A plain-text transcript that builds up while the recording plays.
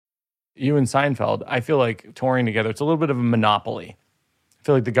You and Seinfeld, I feel like touring together, it's a little bit of a monopoly. I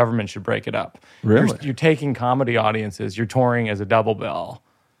feel like the government should break it up. Really? You're taking comedy audiences, you're touring as a double bill.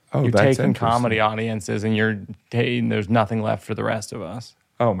 Oh, you're that's taking comedy audiences and there's nothing left for the rest of us.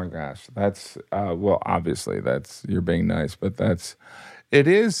 Oh my gosh. That's, well, obviously you're being nice, but it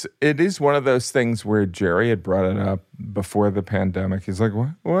is one of those things where Jerry had brought it up before the pandemic. He's like,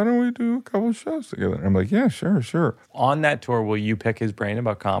 why don't we do a couple of shows together? And I'm like, yeah, sure. On that tour, will you pick his brain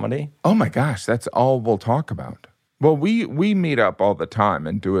about comedy? Oh my gosh, that's all we'll talk about. Well, we meet up all the time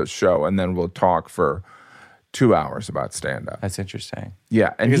and do a show, and then we'll talk for 2 hours about stand-up. That's interesting.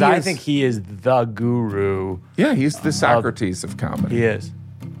 Yeah. And because I think he is the guru. Yeah, he's the Socrates of comedy. He is.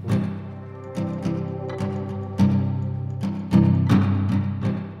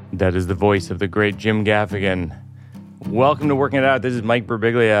 That is the voice of the great Jim Gaffigan. Welcome to Working It Out. This is Mike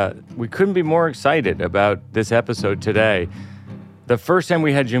Birbiglia. We couldn't be more excited about this episode today. The first time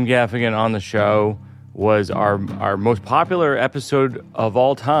we had Jim Gaffigan on the show was our most popular episode of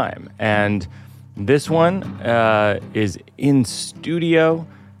all time. And this one is in studio.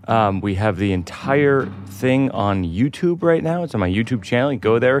 We have the entire thing on YouTube right now. It's on my YouTube channel. You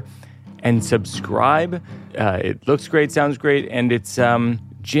go there and subscribe. It looks great, sounds great, and it's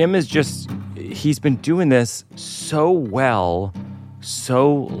Jim is he's been doing this so well,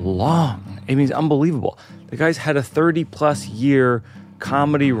 so long. I mean, it's unbelievable. The guy's had a 30-plus year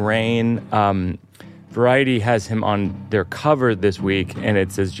comedy reign. Variety has him on their cover this week, and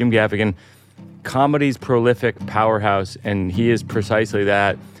it says Jim Gaffigan, comedy's prolific powerhouse, and he is precisely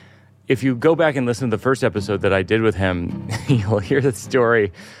that. If you go back and listen to the first episode that I did with him, you'll hear the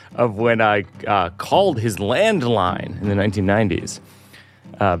story of when I called his landline in the 1990s.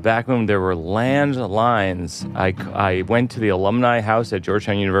 Back when there were landlines, I went to the alumni house at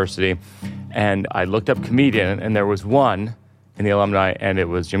Georgetown University, and I looked up comedian, and there was one in the alumni, and it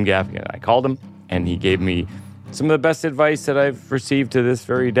was Jim Gaffigan. I called him, and he gave me some of the best advice that I've received to this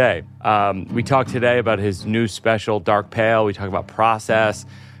very day. We talked today about his new special, Dark Pale. We talk about process.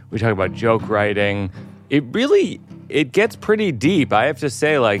 We talk about joke writing. It gets pretty deep. I have to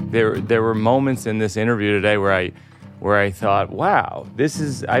say, like, there were moments in this interview today where I thought, wow,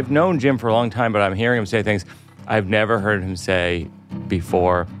 I've known Jim for a long time, but I'm hearing him say things I've never heard him say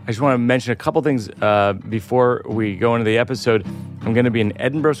before. I just want to mention a couple things before we go into the episode. I'm going to be in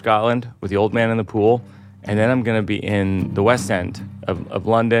Edinburgh, Scotland with the Old Man in the Pool, and then I'm going to be in the West End of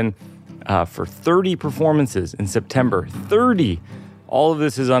London for 30 performances in September. 30! All of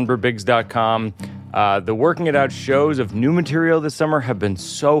this is on birbigs.com. The Working It Out shows of new material this summer have been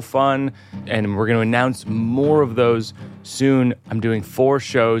so fun, and we're going to announce more of those soon. I'm doing 4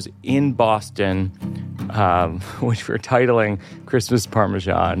 shows in Boston, which we're titling Christmas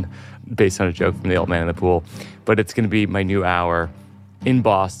Parmesan, based on a joke from the Old Man in the Pool. But it's going to be my new hour in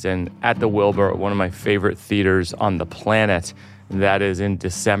Boston at the Wilbur, one of my favorite theaters on the planet. That is in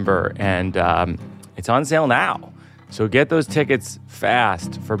December, and it's on sale now. So get those tickets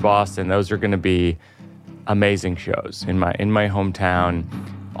fast for Boston. Those are going to be amazing shows in my hometown.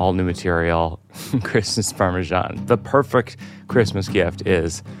 All new material, Christmas Parmesan. The perfect Christmas gift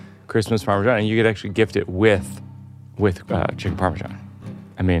is Christmas Parmesan, and you could actually gift it with chicken Parmesan.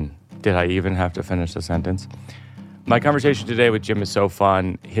 I mean, did I even have to finish the sentence? My conversation today with Jim is so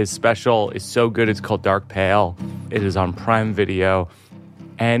fun. His special is so good. It's called Dark Pale. It is on Prime Video.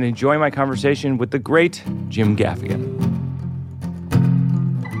 And enjoy my conversation with the great Jim Gaffigan.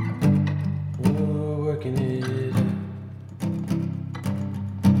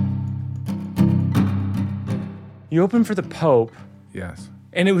 You opened for the Pope. Yes.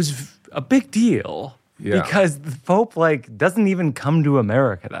 And it was a big deal. Yeah. Because the Pope, doesn't even come to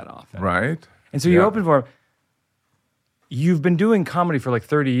America that often. Right. And so you opened for him. You've been doing comedy for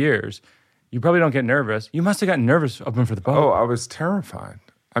 30 years. You probably don't get nervous. You must have gotten nervous opening for the Pope. Oh, I was terrified.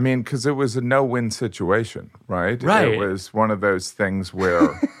 I mean, because it was a no-win situation, right? Right. It was one of those things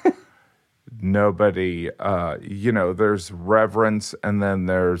where nobody, there's reverence, and then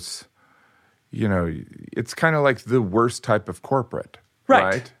there's, it's kind of like the worst type of corporate,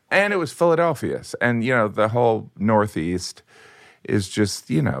 right? And it was Philadelphia's, and, the whole Northeast is just,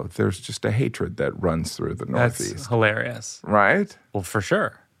 there's just a hatred that runs through the Northeast. That's hilarious. Right? Well, for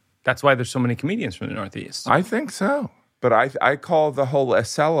sure. That's why there's so many comedians from the Northeast. I think so. But I call the whole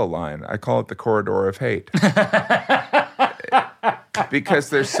Acela line, I call it the corridor of hate. Because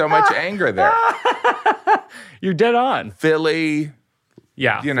there's so much anger there. You're dead on. Philly,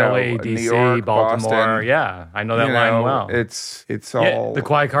 Philly, DC, New York, Baltimore. Boston. Yeah, I know that line well. It's all... the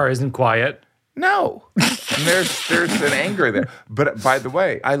quiet car isn't quiet. No. And there's an anger there. But by the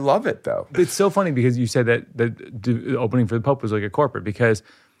way, I love it, though. It's so funny because you said that the opening for the Pope was like a corporate, because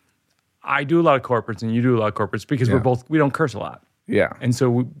I do a lot of corporates and you do a lot of corporates because we don't curse a lot. Yeah. And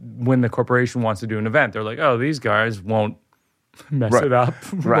so when the corporation wants to do an event, they're like, oh, these guys won't mess it up.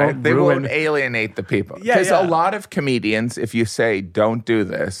 Right. They won't alienate the people. Because a lot of comedians, if you say, don't do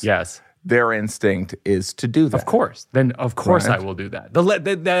this, their instinct is to do that. Of course. Then, of course, I will do that.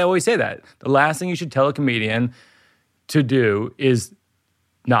 They always say that. The last thing you should tell a comedian to do is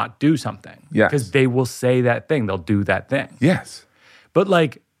not do something. Yes. Because they will say that thing. They'll do that thing. Yes. But,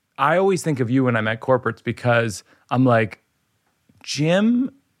 like, I always think of you when I'm at corporates because I'm like,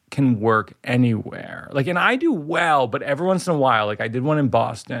 Jim can work anywhere. Like, and I do well, but every once in a while, like I did one in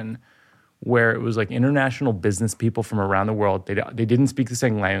Boston where it was like international business people from around the world. They didn't speak the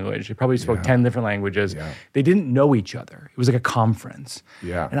same language. They probably spoke 10 different languages. Yeah. They didn't know each other. It was like a conference.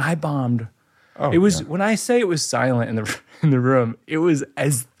 Yeah. And I bombed. It was when I say it was silent in the room, it was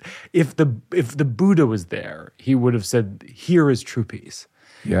as if the Buddha was there, he would have said, "Here is true peace."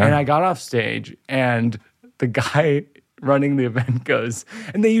 Yeah. And I got off stage and the guy running the event goes,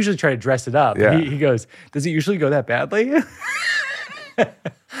 and they usually try to dress it up. Yeah. He goes, "Does it usually go that badly?"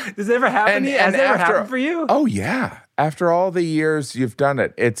 Does it ever happen? Has it ever happened for you? Oh, yeah. After all the years you've done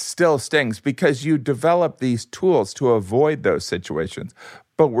it, it still stings because you develop these tools to avoid those situations.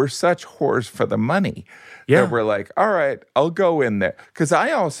 But we're such whores for the money that we're like, all right, I'll go in there. Because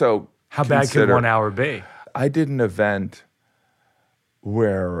I also How bad could 1 hour be? I did an event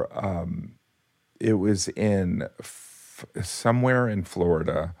where it was in somewhere in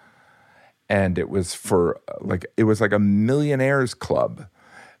Florida, and it was for like a millionaires club,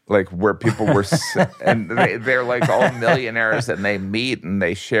 like where people were and they're like all millionaires and they meet and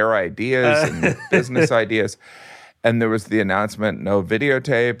they share ideas and business ideas. And there was the announcement, no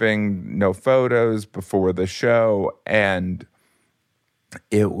videotaping, no photos before the show, and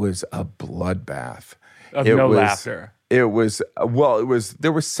it was a bloodbath. Laughter. It was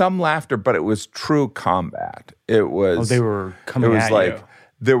there was some laughter, but it was true combat. It was they were coming at like you.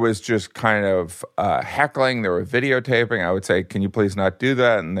 There was just kind of heckling. There were videotaping. I would say, "Can you please not do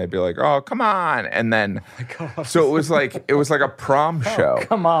that?" And they'd be like, "Oh, come on!" And then, so it was like a prom show. Oh,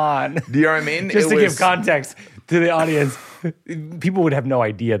 come on! Do you know what I mean? Just to give context to the audience, people would have no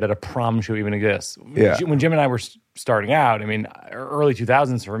idea that a prom show even exists. Yeah. When Jim and I were starting out, I mean, early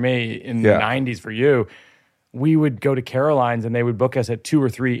 2000s for me, in the 90s for you. We would go to Caroline's and they would book us at 2 or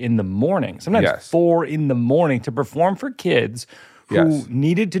 3 in the morning, sometimes 4 in the morning, to perform for kids who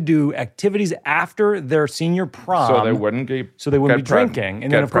needed to do activities after their senior prom. So they wouldn't be drinking.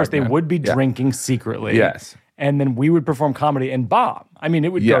 And then, of course, they would be drinking secretly. Yes. And then we would perform comedy and bomb. I mean,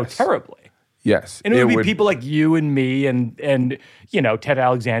 it would go terribly. Yes. And it would be people like you and me and you know, Ted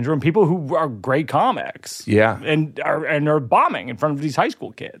Alexandra and people who are great comics. Yeah. And are bombing in front of these high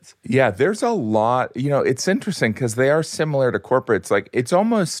school kids. Yeah, there's a lot. You know, it's interesting because they are similar to corporates. Like, it's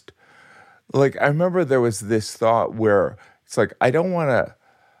almost like I remember there was this thought where it's like, I want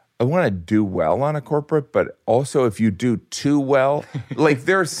to do well on a corporate, but also if you do too well, like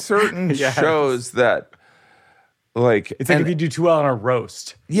there are certain shows that like it's like if you do too well on a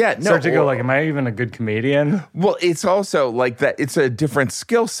roast. Yeah, no. Start to go like, am I even a good comedian? Well, it's also like that. It's a different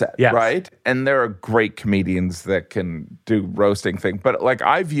skill set, right? And there are great comedians that can do roasting thing, but like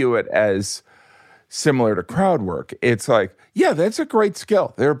I view it as similar to crowd work. It's like, yeah, that's a great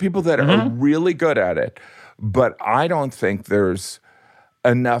skill. There are people that are really good at it, but I don't think there's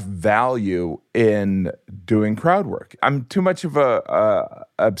enough value in doing crowd work. I'm too much of a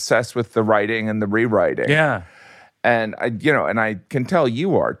obsessed with the writing and the rewriting. Yeah. And I can tell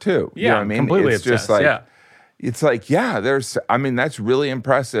you are too. Yeah, you know what I mean? Completely it's obsessed. Just like, it's like, that's really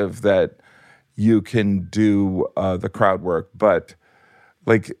impressive that you can do the crowd work, but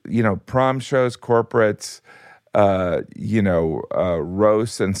like, prom shows, corporates,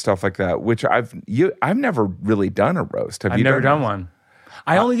 roasts and stuff like that, which I've never really done a roast. Have you never done one.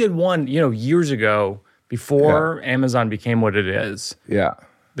 I only did one, years ago before Amazon became what it is. Yeah.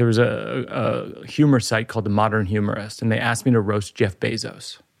 There was a humor site called The Modern Humorist, and they asked me to roast Jeff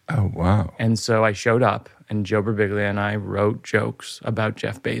Bezos. Oh, wow. And so I showed up, and Joe Birbiglia and I wrote jokes about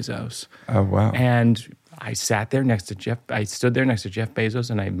Jeff Bezos. Oh, wow. And I sat there next to Jeff. I stood there next to Jeff Bezos,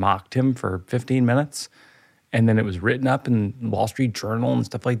 and I mocked him for 15 minutes. And then it was written up in Wall Street Journal and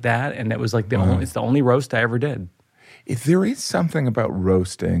stuff like that. And it was like it's the only roast I ever did. If there is something about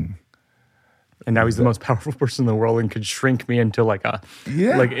roasting. And now he's the most powerful person in the world and could shrink me into like a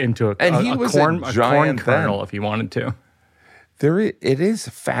corn kernel if he wanted to. It is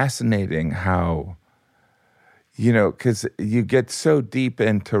fascinating how, because you get so deep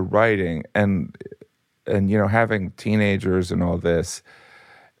into writing and having teenagers and all this,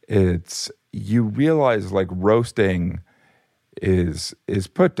 you realize like roasting is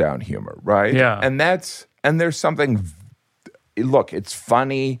put down humor, right? Yeah. And there's something. Look, it's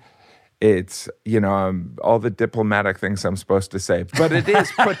funny. It's all the diplomatic things I'm supposed to say, but it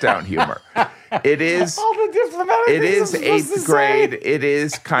is put down humor. It is all the diplomatic. It is eighth grade. It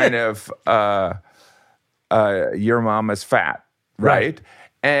is kind of your mama's fat, right?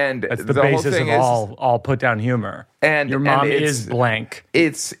 And that's the basis whole thing of is all put down humor. And your mom is blank.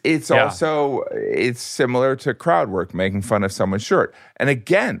 It's also similar to crowd work, making fun of someone's shirt. And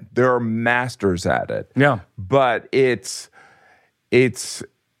again, there are masters at it. Yeah, but it's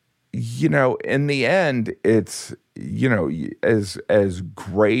in the end, it's as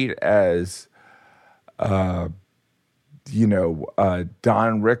great as Don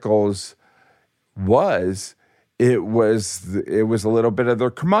Rickles was. It was a little bit of the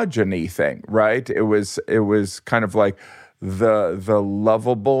curmudgeon-y thing, right? It was kind of like the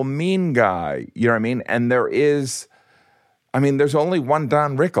lovable mean guy. You know what I mean? And there's only one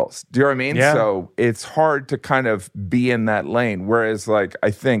Don Rickles. Do you know what I mean? Yeah. So it's hard to kind of be in that lane. Whereas, like,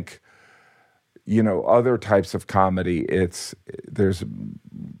 I think, other types of comedy, there's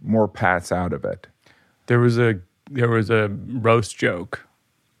more pats out of it. There was a roast joke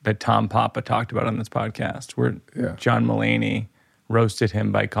that Tom Papa talked about on this podcast, where John Mulaney roasted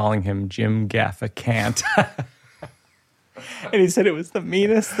him by calling him Jim Gaffigan. And he said it was the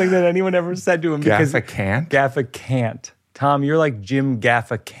meanest thing that anyone ever said to him. Gaffigan? Gaffigan. Tom, you're like Jim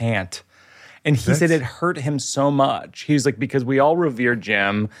Gaffigan. And he said it hurt him so much. He's like, because we all revere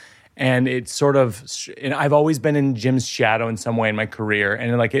Jim, and it's sort of, and I've always been in Jim's shadow in some way in my career,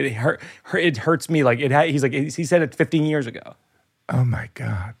 and like it hurts me. Like he's like, he said it 15 years ago. Oh my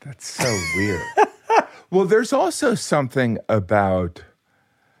God, that's so weird. Well, there's also something about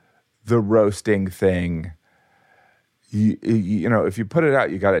the roasting thing. If you put it out,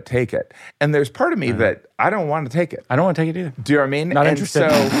 you got to take it. And there's part of me that I don't want to take it. I don't want to take it either. Do you know what I mean? Not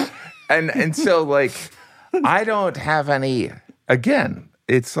interested. And so like, I don't have any. Again,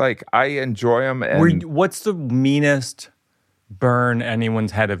 it's like I enjoy them. And what's the meanest burn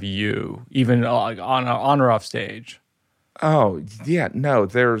anyone's had of you, even on or off stage? Oh, yeah, no,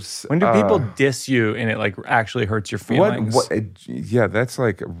 there's... When do people diss you and it, like, actually hurts your feelings? Yeah, that's,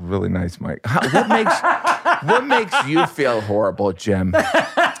 like, really nice, Mike. What makes you feel horrible, Jim?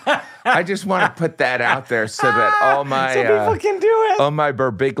 I just want to put that out there so that all my... so people can do it. All my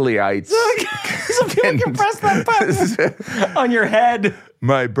Berbigliites... so people can press that button on your head.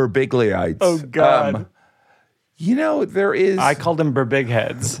 My Berbigliites. Oh, God. There is... I called them Berbig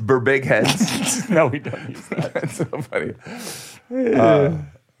heads. Berbig heads? No, we don't use that. That's so funny.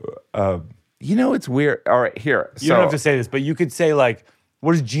 It's weird. All right, here. You don't have to say this, but you could say, like,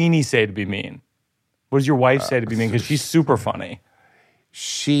 what does Jeannie say to be mean? What does your wife say to be mean? Because she's super funny.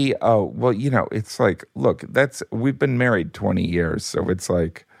 It's like, look, we've been married 20 years, so it's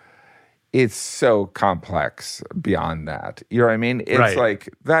like, it's so complex beyond that. You know what I mean? It's like,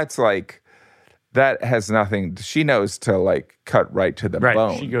 that's like, that has nothing. She knows to like cut right to the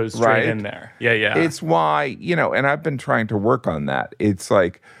bone. She goes straight in there. Yeah. It's why, and I've been trying to work on that. It's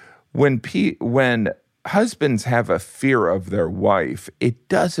like when husbands have a fear of their wife, it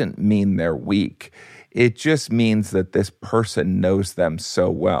doesn't mean they're weak. It just means that this person knows them so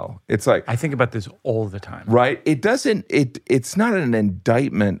well. It's like, I think about this all the time. Right? It's not an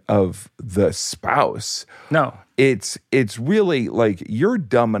indictment of the spouse. No. It's really like you're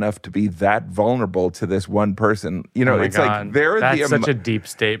dumb enough to be that vulnerable to this one person. It's God. Like that's such a deep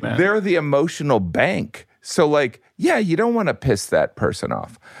statement. They're the emotional bank. So like, yeah, you don't want to piss that person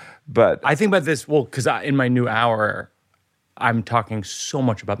off. But I think about this, because in my new hour, I'm talking so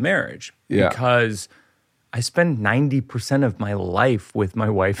much about marriage. Yeah. Because I spend 90% of my life with my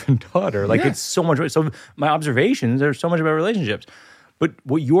wife and daughter. Like it's so much. So my observations are so much about relationships. But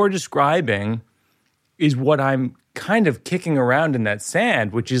what you're describing is what I'm kind of kicking around in that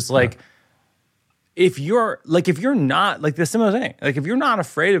sand, which is like, if you're not, like the similar thing, like if you're not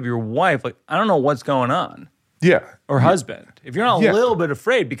afraid of your wife, like I don't know what's going on. Yeah. Or husband. If you're not a little bit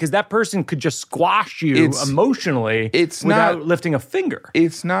afraid, because that person could just squash you emotionally without lifting a finger.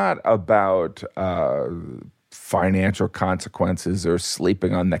 It's not about financial consequences or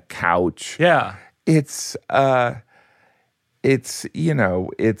sleeping on the couch. Yeah. It's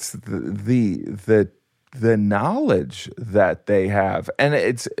the knowledge that they have, and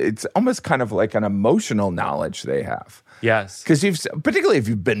it's almost kind of like an emotional knowledge they have. Yes, because particularly if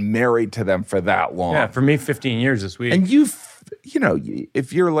you've been married to them for that long. Yeah, for me, 15 years this week. And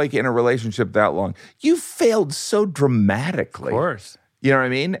if you're like in a relationship that long, you failed so dramatically. Of course. You know what I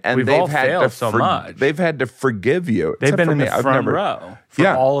mean? And we've all failed so much. They've had to forgive you. They've been in the front row for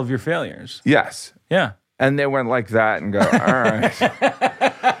all of your failures. Yes. Yeah. And they went like that and go, all right,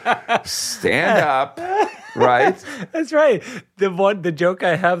 stand up, right? That's right. The joke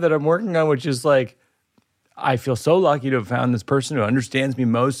I have that I'm working on, which is like, I feel so lucky to have found this person who understands me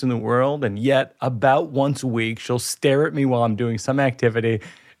most in the world, and yet about once a week, she'll stare at me while I'm doing some activity,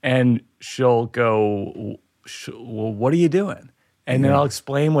 and she'll go, well, what are you doing? And then I'll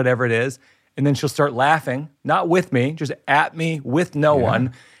explain whatever it is, and then she'll start laughing, not with me, just at me with no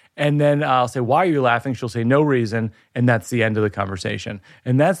one. And then I'll say, why are you laughing? She'll say, no reason, and that's the end of the conversation.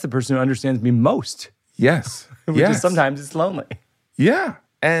 And that's the person who understands me most. Yes. Which is sometimes it's lonely. Yeah.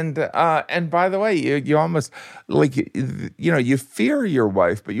 And by the way, you almost like, you fear your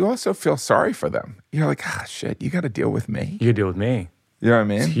wife, but you also feel sorry for them. You're like, shit, you got to deal with me. You got to deal with me. You know what I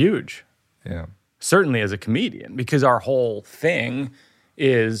mean? It's huge. Yeah. Certainly as a comedian, because our whole thing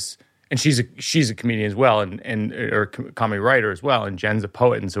is, and she's a comedian as well, and or comedy writer as well, and Jen's a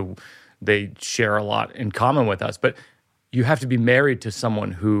poet, and so they share a lot in common with us. But you have to be married to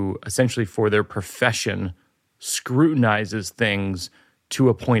someone who essentially for their profession scrutinizes things to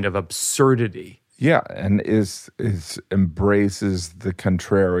a point of absurdity. Yeah, and is embraces the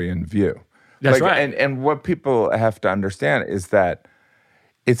contrarian view. That's right. And what people have to understand is that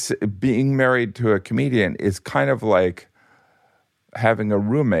it's being married to a comedian is kind of like having a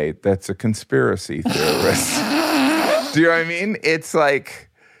roommate that's a conspiracy theorist. Do you know what I mean? It's like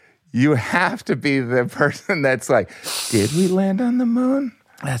you have to be the person that's like, did we land on the moon?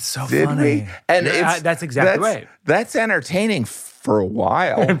 That's so Did funny. we? And that's exactly right. That's entertaining for a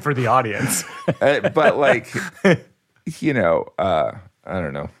while. And for the audience. But like, I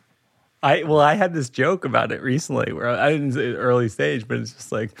don't know. I had this joke about it recently where I didn't say early stage, but it's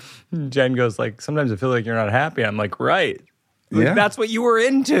just like, Jen goes like, sometimes I feel like you're not happy. I'm like, right. Like, that's what you were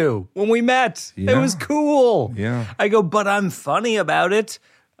into when we met. Yeah. It was cool. Yeah. I go, but I'm funny about it.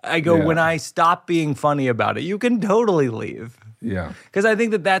 I go, when I stop being funny about it, you can totally leave. Yeah. Because I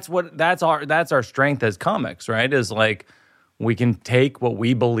think that's our strength as comics, right? Is like, we can take what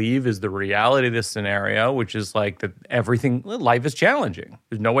we believe is the reality of this scenario, which is like that life is challenging.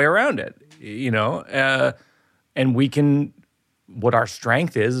 There's no way around it, and we can, what our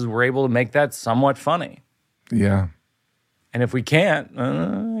strength is we're able to make that somewhat funny. Yeah. And if we can't,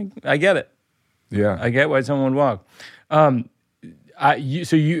 I get it. Yeah. I get why someone would walk. In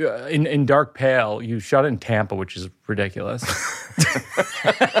Dark Pale, you shot it in Tampa, which is ridiculous.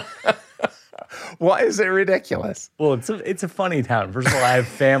 Why is it ridiculous? Well, it's a funny town. First of all, I have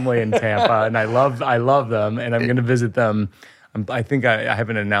family in Tampa, and I love them, and I'm going to visit them. I think I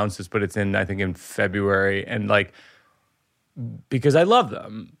haven't announced this, but it's in February, and like because I love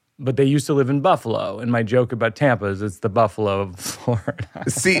them. But they used to live in Buffalo, and my joke about Tampa is it's the Buffalo of Florida.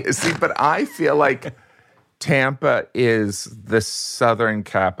 see, but I feel like Tampa is the southern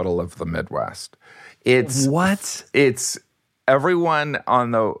capital of the Midwest. It's everyone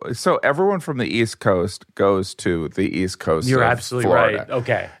everyone from the East Coast goes to the East Coast. You're of absolutely Florida. right.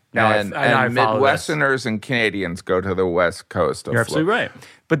 Okay, and Midwesterners and Canadians go to the West Coast of You're Florida. Absolutely right.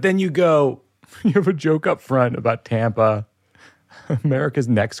 But then you have a joke up front about Tampa, America's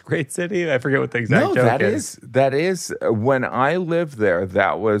next great city. I forget what the exact joke is. That is when I lived there.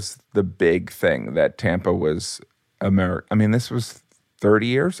 That was the big thing that Tampa was America. I mean, this was 30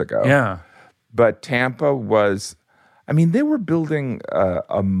 years ago. Yeah, but Tampa was. I mean, they were building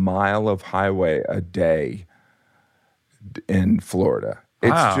a mile of highway a day in Florida.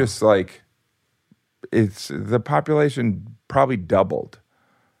 It's just like the population probably doubled.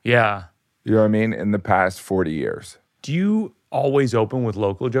 Yeah, you know what I mean, in the past 40 years. Do you always open with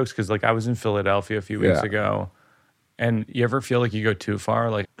local jokes? Because like I was in Philadelphia a few weeks ago, and you ever feel like you go too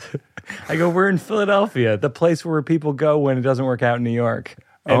far? Like I go, we're in Philadelphia, the place where people go when it doesn't work out in New York.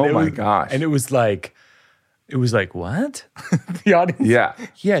 And my gosh. And it was like, what? The audience?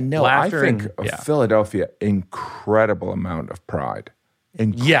 Yeah, no, Laughter I think Philadelphia, incredible amount of pride.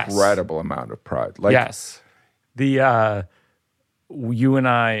 Incredible amount of pride. Like, yes. You and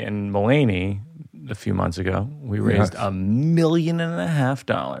I and Mulaney, a few months ago, we raised $1.5 million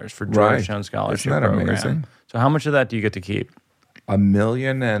for Georgetown Scholarship Isn't that Program. amazing? So how much of that do you get to keep? $1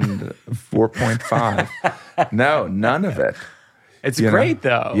 million and 4.5. No, none of it. It's great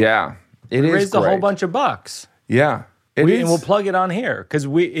though. Yeah, we raised a whole bunch of bucks. Yeah, and we'll plug it on here because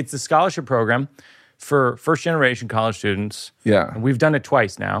it's a scholarship program for first generation college students. Yeah, and we've done it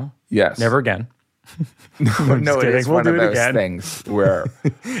twice now. Yes, never again. No, it is one of those things where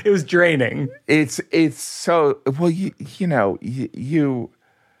it was draining. It's so well. You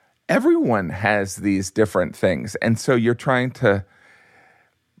everyone has these different things, and so you're trying to.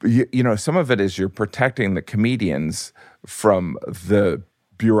 Some of it is you're protecting the comedians from the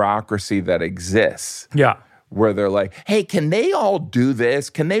bureaucracy that exists. Yeah. Where they're like, hey, can they all do this?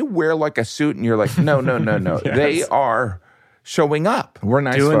 Can they wear like a suit? And you're like, no. Yes. They are showing up. We're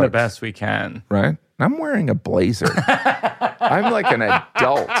nice Doing folks. the best we can. Right? I'm wearing a blazer. I'm like an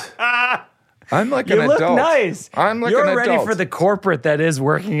adult. I'm like an adult. You look nice. I'm like You're an adult. ready for the corporate that is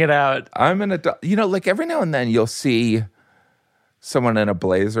working it out. I'm an adult. You know, like every now and then you'll see someone in a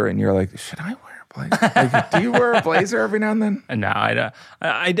blazer and you're like, should I wear a blazer? Like, do you wear a blazer every now and then? No, I don't.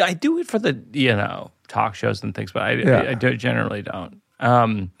 I do it for the, talk shows and things, but I generally don't.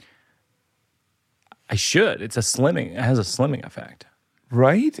 I should. It has a slimming effect.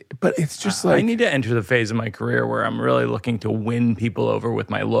 Right? But it's just like... I need to enter the phase of my career where I'm really looking to win people over with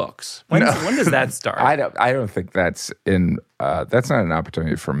my looks. When does that start? I don't think that's that's not an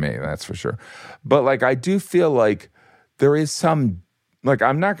opportunity for me, that's for sure. But like, I do feel like there is some, like,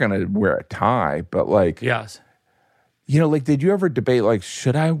 I'm not going to wear a tie, but like... Yes. Like, did you ever debate, like,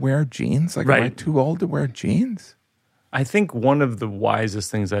 should I wear jeans? Like, am I too old to wear jeans? I think one of the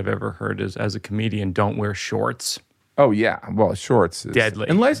wisest things I've ever heard is, as a comedian, don't wear shorts. Oh, yeah. Well, shorts is... Deadly.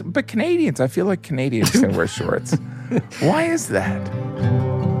 But Canadians, I feel like Canadians can wear shorts. Why is that?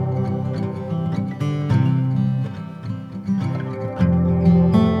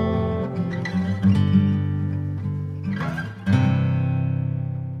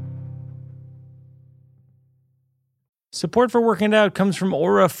 Support for Working It Out comes from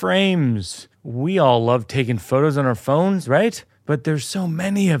Aura Frames. We all love taking photos on our phones, right? But there's so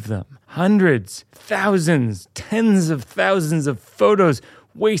many of them. Hundreds, thousands, tens of thousands of photos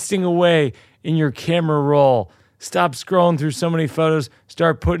wasting away in your camera roll. Stop scrolling through so many photos.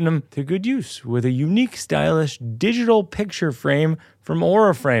 Start putting them to good use with a unique, stylish digital picture frame from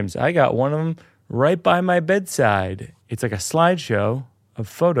Aura Frames. I got one of them right by my bedside. It's like a slideshow of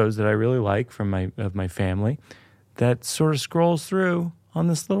photos that I really like of my family that sort of scrolls through on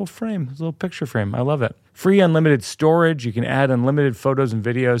this little frame, this little picture frame. I love it. Free unlimited storage. You can add unlimited photos and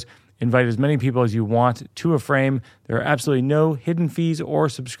videos. Invite as many people as you want to a frame. There are absolutely no hidden fees or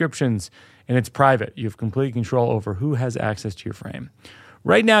subscriptions, and it's private. You have complete control over who has access to your frame.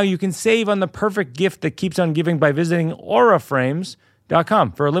 Right now, you can save on the perfect gift that keeps on giving by visiting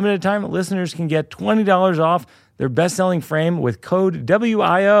auraframes.com. For a limited time, listeners can get $20 off their best-selling frame with code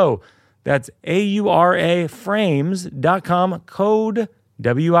WIO. That's AURA frames.com, code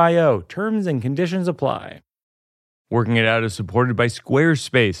WIO. Terms and conditions apply. Working It Out is supported by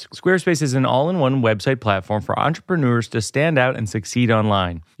Squarespace. Squarespace is an all-in-one website platform for entrepreneurs to stand out and succeed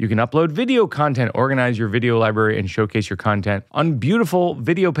online. You can upload video content, organize your video library, and showcase your content. On beautiful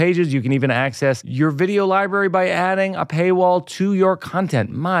video pages, you can even access your video library by adding a paywall to your content.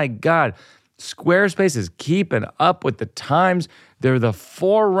 My God, Squarespace is keeping up with the times. They're the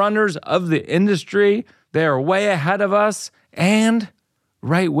forerunners of the industry. They're way ahead of us and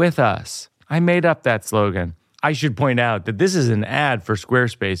right with us. I made up that slogan. I should point out that this is an ad for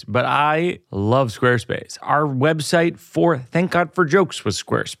Squarespace, but I love Squarespace. Our website for Thank God for Jokes was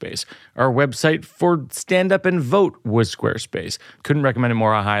Squarespace. Our website for Stand Up and Vote was Squarespace. Couldn't recommend it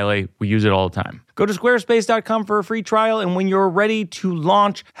more highly. We use it all the time. Go to squarespace.com for a free trial, and when you're ready to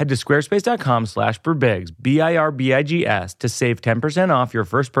launch, head to squarespace.com/birbigs, BIRBIGS, to save 10% off your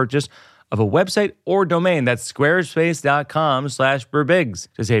first purchase of a website or domain. That's squarespace.com/birbigs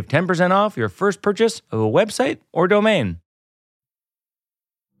to save 10% off your first purchase of a website or domain.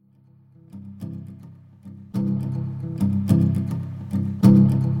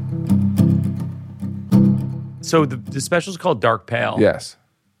 So the special is called Dark Pale. Yes.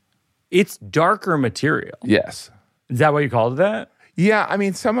 It's darker material. Yes. Is that what you called that? Yeah, I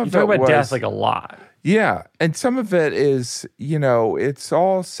mean, some of you talk it about was... death like a lot. Yeah, and some of it is, it's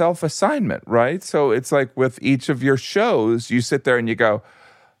all self-assignment, right? So it's like with each of your shows, you sit there and you go,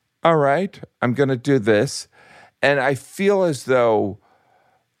 all right, I'm going to do this. And I feel as though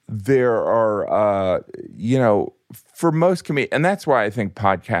there are, for most comedians, and that's why I think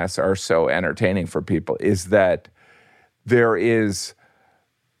podcasts are so entertaining for people, is that there is...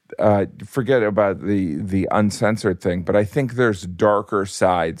 forget about the uncensored thing, but I think there's darker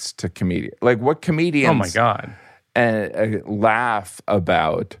sides to comedian. Like what comedians, oh my God, laugh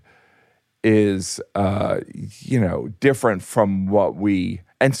about is different from what we.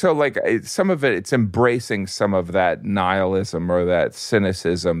 And so like some of it's embracing some of that nihilism or that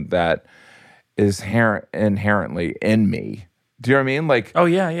cynicism that is inherently in me. Do you know what I mean? Like, oh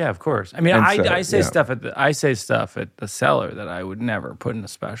yeah, of course. I mean, I say stuff at the Cellar that I would never put in a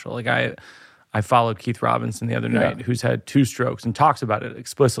special. Like I followed Keith Robinson the other night, who's had 2 strokes and talks about it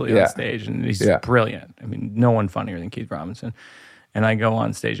explicitly on stage, and he's brilliant. I mean, no one funnier than Keith Robinson. And I go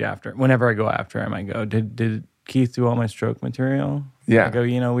on stage whenever I go after him, I go, did Keith do all my stroke material. Yeah. I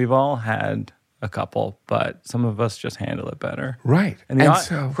go, we've all had a couple, but some of us just handle it better. Right. And,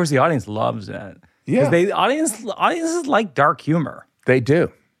 of course, the audience loves it. Yeah. Because audiences like dark humor. They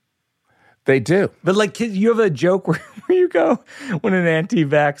do. But like, you have a joke where you go, when an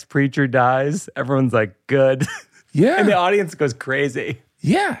anti-vax preacher dies, everyone's like, good. Yeah. And the audience goes crazy.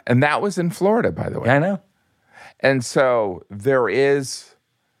 Yeah. And that was in Florida, by the way. Yeah, I know. And so there is,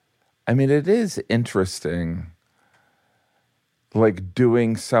 it is interesting, like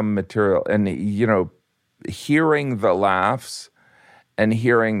doing some material and, hearing the laughs and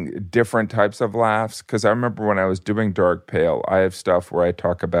hearing different types of laughs. Because I remember when I was doing Dark Pale, I have stuff where I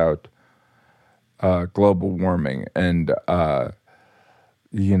talk about global warming and, and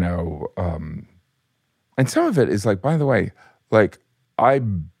some of it is like, by the way, like I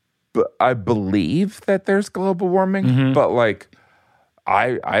believe that there's global warming, but like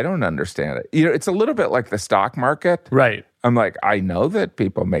I don't understand it. It's a little bit like the stock market. Right. I'm like, I know that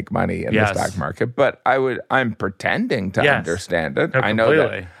people make money in the stock market, but I'm pretending to understand it.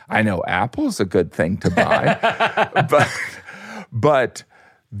 No, I know Apple's a good thing to buy, but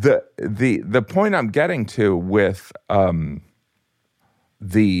the point I'm getting to with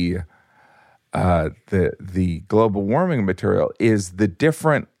the global warming material is the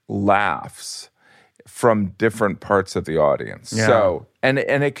different laughs from different parts of the audience. Yeah. So and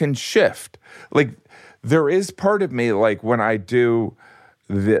it can shift. Like there is part of me, like when I do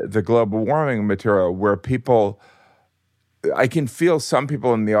the global warming material, where I can feel some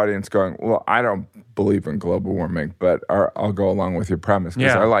people in the audience going, well, I don't believe in global warming, but I'll go along with your premise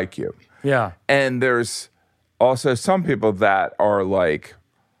because I like you. Yeah. And there's also some people that are like,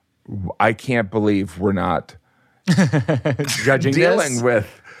 I can't believe we're not judging dealing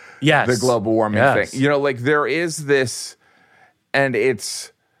with the global warming thing. Like there is this, and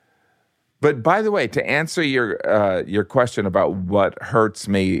it's. But by the way, to answer your question about what hurts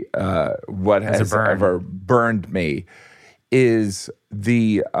me, what has ever burned me, is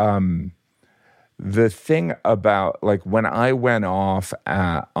the thing about like when I went off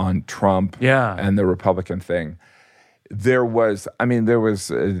on Trump and the Republican thing. There was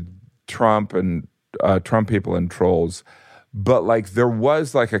Trump and Trump people and trolls, but like there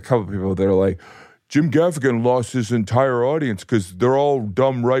was like a couple of people that are like, Jim Gaffigan lost his entire audience because they're all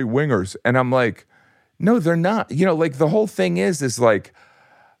dumb right-wingers. And I'm like, no, they're not. Like the whole thing is like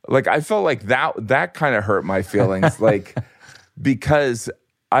I felt like that kind of hurt my feelings, like because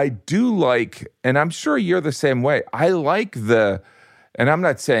I do like, and I'm sure you're the same way, I like and I'm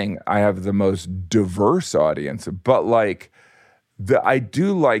not saying I have the most diverse audience, but like I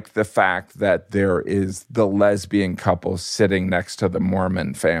do like the fact that there is the lesbian couple sitting next to the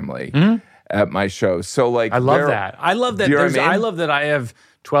Mormon family at my show. So like I love that. I love that. I love that I have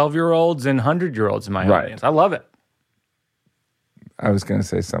 12-year-olds and 100-year-olds in my audience. I love it. I was going to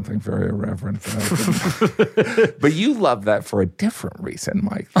say something very irreverent, but you love that for a different reason,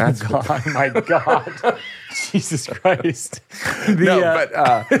 Mike. That's my God, Jesus Christ.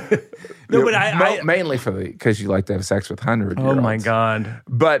 Mainly because you like to have sex with 100-year-olds. Oh my God!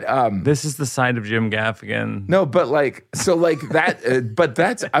 But this is the side of Jim Gaffigan. No, but like that. But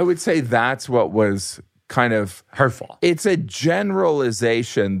I would say that's what was kind of hurtful. It's a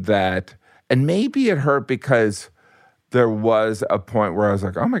generalization that, and maybe it hurt because there was a point where I was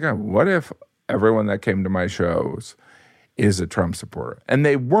like, oh my God, what if everyone that came to my shows is a Trump supporter? And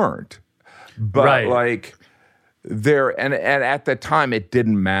they weren't. But like and at the time it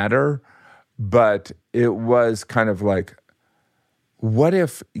didn't matter, but it was kind of like, what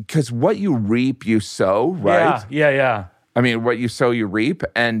if, because what you reap, you sow, right? Yeah. I mean, what you sow, you reap.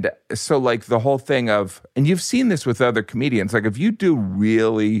 And so like the whole thing of, and you've seen this with other comedians, like if you do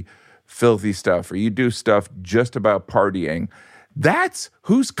really filthy stuff or you do stuff just about partying, that's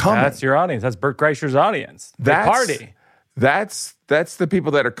who's coming. That's your audience. That's Bert Kreischer's audience. They party. That's the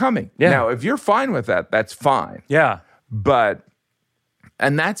people that are coming. Yeah. Now, if you're fine with that, that's fine. Yeah.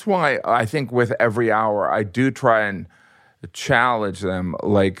 And that's why I think with every hour, I do try and challenge them.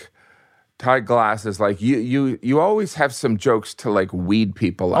 Like Todd Glass is like, you always have some jokes to like weed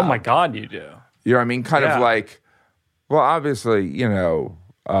people out. Oh my God, you do. You know what I mean? Kind of like, well, obviously,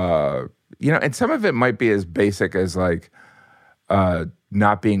 and some of it might be as basic as like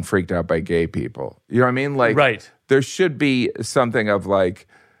not being freaked out by gay people. You know what I mean? Like, there should be something of like,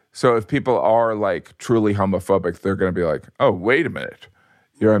 so if people are like truly homophobic, they're going to be like, oh, wait a minute.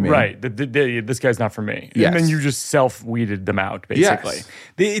 You know what I mean? Right. This guy's not for me. Yes. And then you just self-weeded them out, basically. Yes.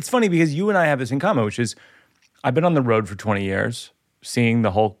 It's funny because you and I have this in common, which is I've been on the road for 20 years, seeing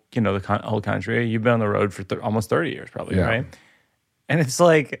the whole, the whole country. You've been on the road for almost 30 years probably, right? And it's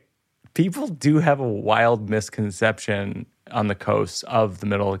like people do have a wild misconception on the coast of the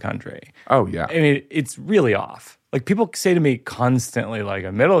middle of the country. Oh, yeah. I mean, it's really off. Like, people say to me constantly, like,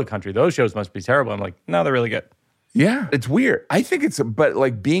 a middle of the country, those shows must be terrible. I'm like, no, they're really good. Yeah, it's weird. I think but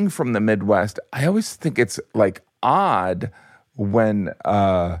like being from the Midwest, I always think it's like odd when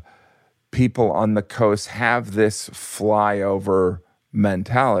people on the coast have this flyover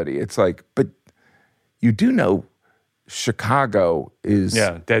mentality. It's like, but you do know Chicago is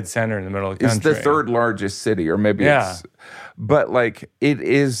dead center in the middle of the country. Is the third largest city, or maybe it's, but like it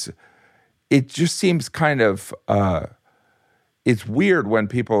is. It just seems kind of it's weird when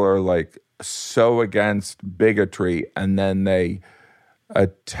people are like so against bigotry and then they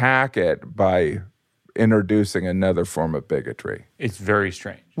attack it by introducing another form of bigotry. It's very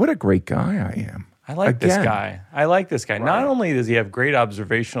strange. What a great guy I am. I like this guy. Right. Not only does he have great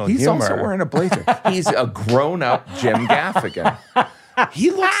observational humor. He's also wearing a blazer. He's a grown-up Jim Gaffigan. He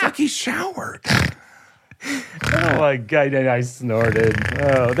looks like he showered. Oh, my God, I snorted.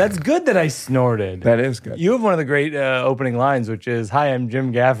 Oh, that's good that I snorted. That is good. You have one of the great opening lines, which is, "Hi, I'm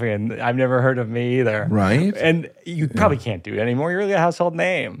Jim Gaffigan. I've never heard of me either." Right. And you probably can't do it anymore. You're really a household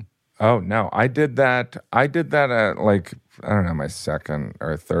name. Oh, no. I did that at, like, I don't know, my second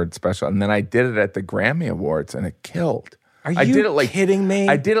or third special. And then I did it at the Grammy Awards, and it killed. Are you kidding me?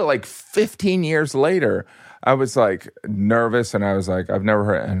 I did it like 15 years later. I was, like, nervous, and I was like, I've never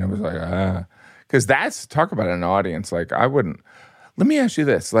heard, and it was like, because talk about an audience. Like, I wouldn't. Let me ask you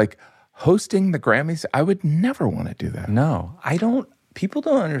this. Like, hosting the Grammys, I would never want to do that. No, I don't. People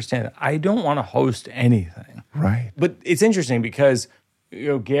don't understand it. I don't want to host anything. Right. But it's interesting because,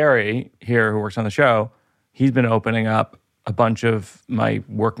 Gary here, who works on the show, he's been opening up a bunch of my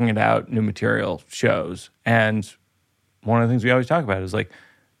Working It Out new material shows. And one of the things we always talk about is, like,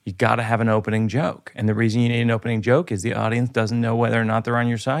 you got to have an opening joke. And the reason you need an opening joke is the audience doesn't know whether or not they're on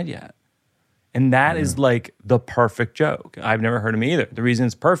your side yet. And that is like the perfect joke. I've never heard of me either. The reason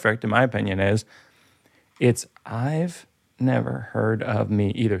it's perfect, in my opinion, is I've never heard of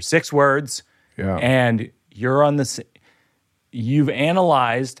me either. 6 words, and you're on you've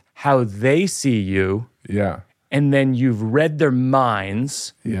analyzed how they see you, and then you've read their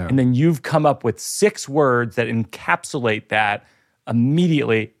minds, and then you've come up with 6 words that encapsulate that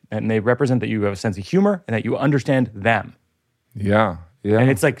immediately, and they represent that you have a sense of humor and that you understand them. Yeah. Yeah.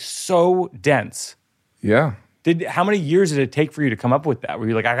 And it's like so dense. Yeah. How many years did it take for you to come up with that? Where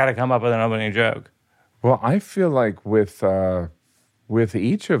you're like, I got to come up with an opening joke? Well, I feel like with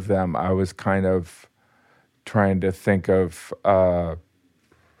each of them, I was kind of trying to think of,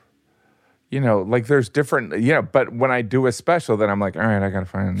 like there's different, but when I do a special, then I'm like, all right, I got to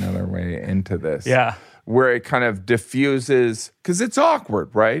find another way into this. Yeah. Where it kind of diffuses, because it's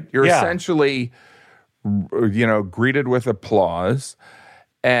awkward, right? You're essentially, greeted with applause.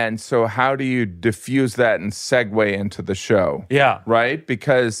 And so how do you diffuse that and segue into the show? Yeah. Right?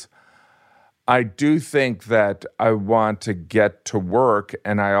 Because I do think that I want to get to work,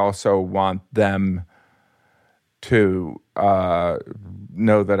 and I also want them to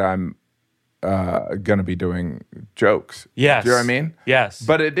know that I'm going to be doing jokes. Yes. Do you know what I mean? Yes.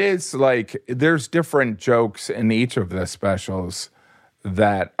 But it is like there's different jokes in each of the specials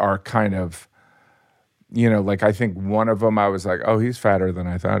that are kind of, like I think one of them I was like, oh, he's fatter than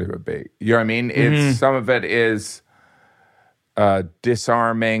I thought he would be. You know what I mean? It's some of it is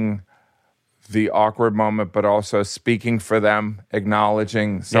disarming the awkward moment, but also speaking for them,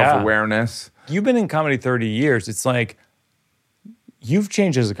 acknowledging self-awareness. You've been in comedy 30 years. It's like you've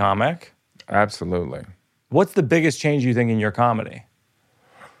changed as a comic. Absolutely. What's the biggest change you think in your comedy?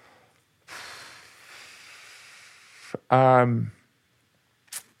 Gosh,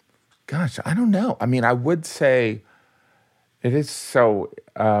 I don't know. I mean, I would say it is so,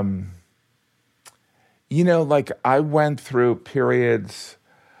 like I went through periods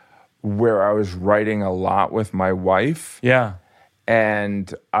where I was writing a lot with my wife. Yeah.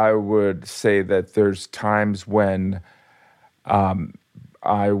 And I would say that there's times when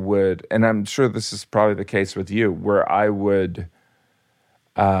I would, and I'm sure this is probably the case with you, where I would,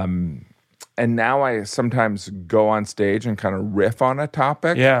 and now I sometimes go on stage and kind of riff on a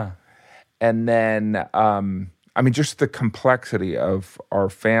topic. Yeah. And then, just the complexity of our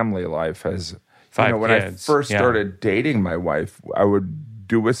family life has, 5 when kids. I first started dating my wife, I would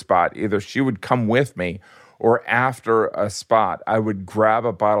do a spot. Either she would come with me, or after a spot, I would grab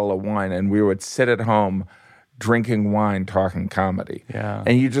a bottle of wine and we would sit at home drinking wine, talking comedy. Yeah.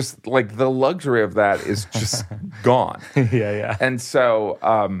 And you just, like, the luxury of that is just gone. Yeah. And so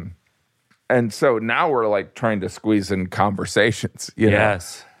now we're, like, trying to squeeze in conversations, you know?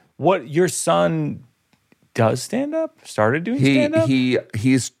 Yes. What your son does stand up? Started doing stand up?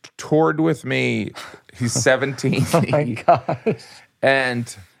 He's toured with me. He's 17. Oh my gosh.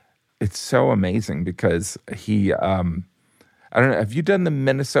 And it's so amazing because he I don't know, have you done the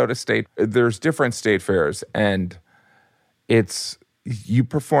Minnesota State? There's different state fairs, and you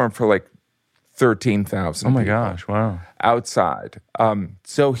perform for like 13,000 Oh my people gosh, wow. outside.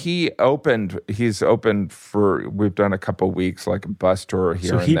 So he's opened for, we've done a couple weeks, like a bus tour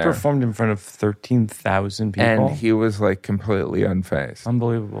here and there. So he performed in front of 13,000 people? And he was like completely unfazed.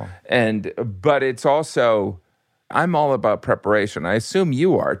 Unbelievable. But it's also, I'm all about preparation. I assume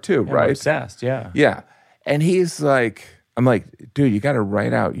you are too, right? I'm obsessed, yeah. Yeah. And I'm like, dude, you got to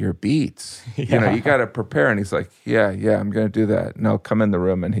write out your beats. Yeah. You got to prepare. And he's like, yeah, I'm going to do that. And I'll come in the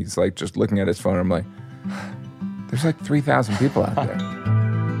room and he's like just looking at his phone. I'm like, there's like 3,000 people out there.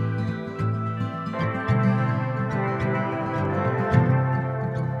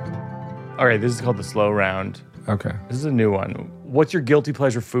 All right, this is called the slow round. Okay. This is a new one. What's your guilty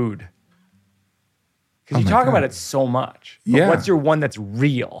pleasure food? Because you talk about it so much. But what's your one that's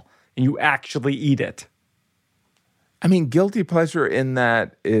real and you actually eat it? I mean, guilty pleasure in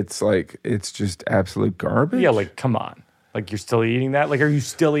that it's just absolute garbage. Yeah, like, come on. Like, you're still eating that? Like, are you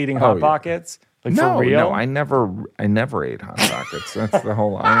still eating Hot Pockets? Like, for real? No, I never ate Hot Pockets. That's the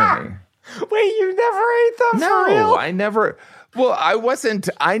whole irony. Wait, you never ate them for real? No, I never. Well,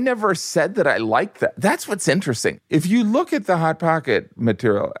 I never said that I liked that. That's what's interesting. If you look at the Hot Pocket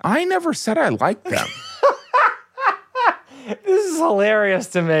material, I never said I liked them. This is hilarious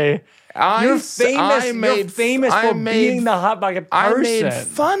to me. You're famous for being the Hot Pocket person. I made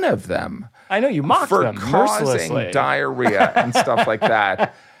fun of them. I know, you mocked them mercilessly. For causing diarrhea and stuff like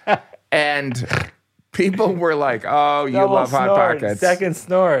that. And people were like, oh, you Double love snort, Hot Pockets. Second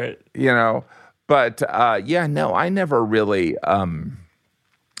snort. But I never really,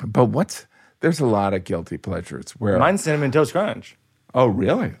 but there's a lot of guilty pleasures where. Mine's Cinnamon Toast Crunch. Oh,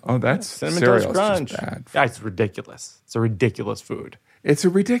 really? Oh, that's Cinnamon Toast Crunch. Just bad. That's ridiculous. It's a ridiculous food. It's a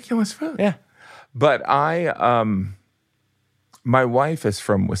ridiculous food. Yeah. But my wife is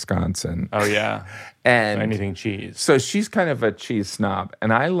from Wisconsin. Oh, yeah. And anything cheese. So she's kind of a cheese snob.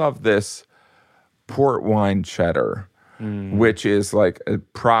 And I love this port wine cheddar, which is like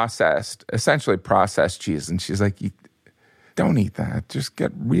essentially processed cheese. And she's like, don't eat that. Just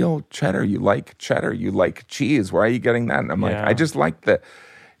get real cheddar. You like cheddar. You like cheese. Why are you getting that? And I'm like, I just like the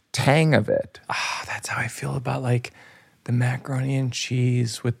tang of it. That's how I feel about like the macaroni and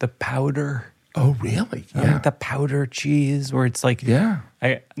cheese with the powder. Oh, really? I like the powder cheese where it's like, it's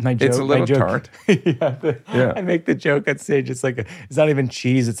a little tart. I make the joke on stage. It's like, it's not even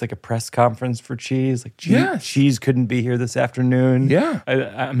cheese. It's like a press conference for cheese. Like, cheese couldn't be here this afternoon. Yeah.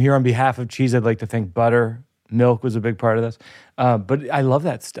 I'm here on behalf of cheese. I'd like to thank butter. Milk was a big part of this. But I love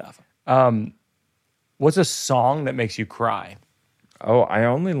that stuff. What's a song that makes you cry? Oh, I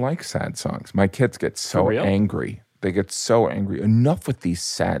only like sad songs. My kids get so angry. They get so angry. Enough with these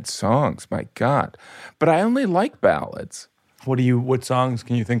sad songs, my God. But I only like ballads. What songs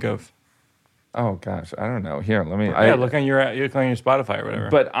can you think of? Oh gosh, I don't know. Here, let me. Look on your Spotify or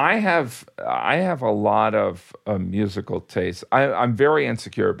whatever. But I have a lot of musical taste. I'm very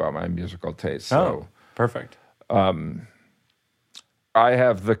insecure about my musical taste. So perfect. I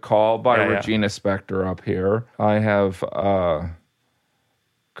have "The Call" by Regina Spektor up here. I have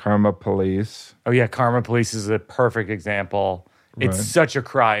Karma Police. Oh yeah, Karma Police is a perfect example. Right. It's such a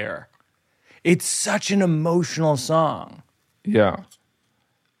crier. It's such an emotional song. Yeah.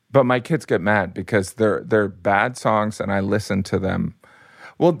 But my kids get mad because they're bad songs and I listen to them.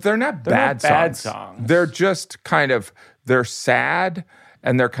 Well, they're not bad songs. They're just they're sad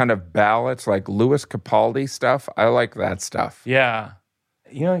and they're kind of ballads like Louis Capaldi stuff. I like that stuff. Yeah.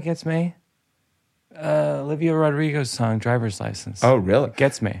 You know what gets me? Olivia Rodrigo's song, Driver's License. Oh, really? It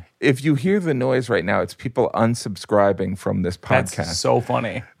gets me. If you hear the noise right now, it's people unsubscribing from this podcast. That's so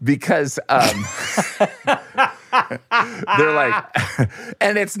funny. Because they're like,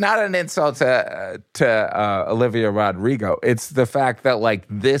 and it's not an insult to Olivia Rodrigo. It's the fact that like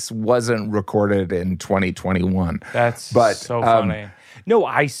this wasn't recorded in 2021. That's so funny. No,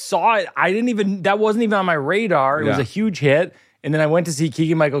 I saw it. That wasn't even on my radar. It was a huge hit. And then I went to see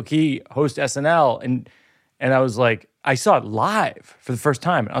Keegan-Michael Key host SNL, and I was like, I saw it live for the first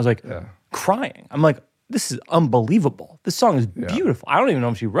time, and I was like, crying. I'm like, this is unbelievable. This song is beautiful. I don't even know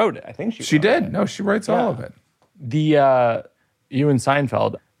if she wrote it. I think she did. It. No, she writes all of it. You and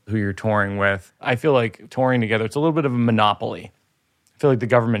Seinfeld, who you're touring with, I feel like touring together, it's a little bit of a monopoly. I feel like the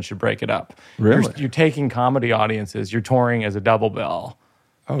government should break it up. Really? You're taking comedy audiences. You're touring as a double bill.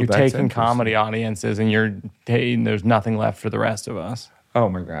 You're taking comedy audiences and there's nothing left for the rest of us. Oh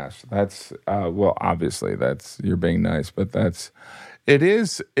my gosh, that's well, obviously you're being nice, but it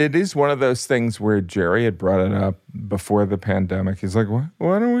is one of those things where Jerry had brought it up before the pandemic. He's like,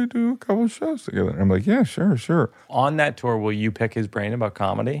 why don't we do a couple of shows together? And I'm like, yeah, sure. On that tour, will you pick his brain about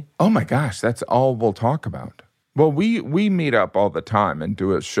comedy? Oh my gosh, that's all we'll talk about. Well, we meet up all the time and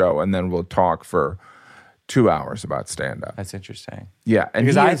do a show, and then we'll talk for 2 hours about stand-up. That's interesting. Yeah, and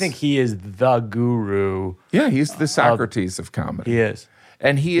because I think he is the guru. Yeah, he's the Socrates of comedy. He is.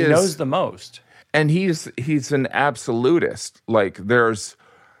 And he knows the most. And he's an absolutist. Like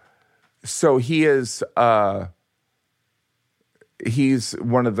he's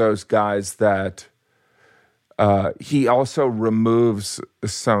one of those guys that he also removes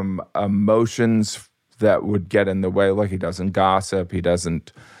some emotions that would get in the way. Like he doesn't gossip.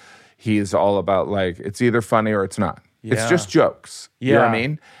 He's all about like, it's either funny or it's not. Yeah. It's just jokes. Yeah. You know what I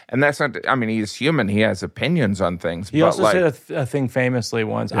mean? And that's not, I mean, he's human. He has opinions on things. He also said a thing famously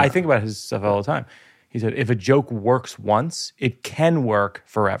once. Yeah. I think about his stuff all the time. He said, if a joke works once, it can work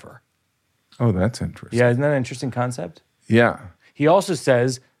forever. Oh, that's interesting. Yeah, isn't that an interesting concept? Yeah. He also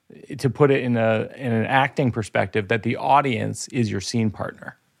says, to put it in an acting perspective, that the audience is your scene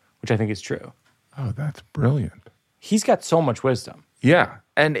partner, which I think is true. Oh, that's brilliant. He's got so much wisdom. Yeah.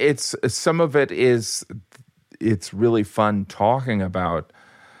 And some of it is... It's really fun talking about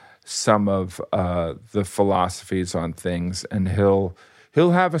some of the philosophies on things, and he'll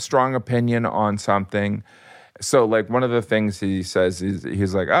have a strong opinion on something. So, like, one of the things he says is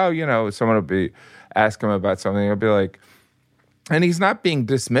he's like, oh, someone will be ask him about something. He'll be like, and he's not being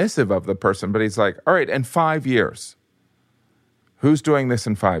dismissive of the person, but he's like, all right, in 5 years, who's doing this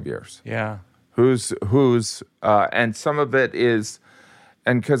in 5 years? Yeah, who's and some of it is.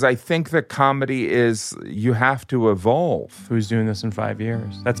 And because I think that comedy is, you have to evolve. Who's doing this in 5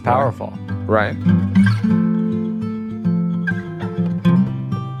 years? That's powerful. Right.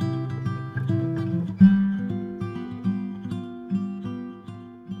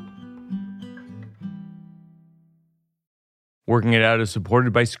 Working It Out is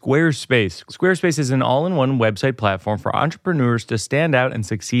supported by Squarespace. Squarespace is an all-in-one website platform for entrepreneurs to stand out and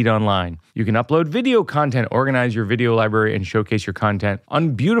succeed online. You can upload video content, organize your video library, and showcase your content.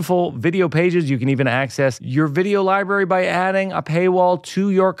 On beautiful video pages, you can even access your video library by adding a paywall to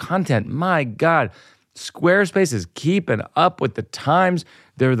your content. My God, Squarespace is keeping up with the times.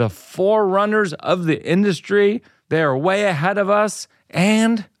 They're the forerunners of the industry. They are way ahead of us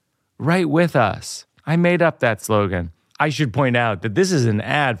and right with us. I made up that slogan. I should point out that this is an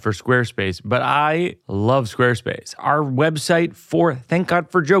ad for Squarespace, but I love Squarespace. Our website for Thank God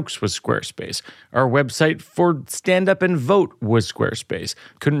for Jokes was Squarespace. Our website for Stand Up and Vote was Squarespace.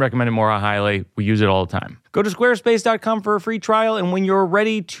 Couldn't recommend it more highly. We use it all the time. Go to squarespace.com for a free trial, and when you're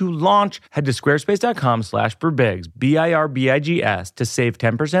ready to launch, head to squarespace.com/birbigs, BIRBIGS, to save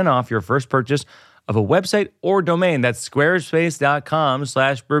 10% off your first purchase of a website or domain. That's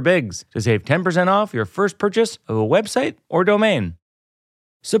squarespace.com/birbigs to save 10% off your first purchase of a website or domain.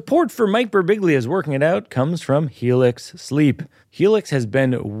 Support for Mike Birbiglia's Working It Out comes from Helix Sleep. Helix has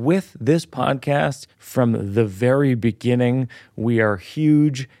been with this podcast from the very beginning. We are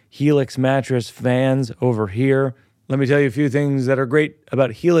huge Helix mattress fans over here. Let me tell you a few things that are great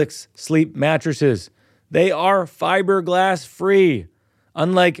about Helix Sleep mattresses. They are fiberglass free.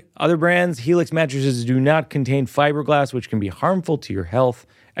 Unlike other brands, Helix mattresses do not contain fiberglass, which can be harmful to your health.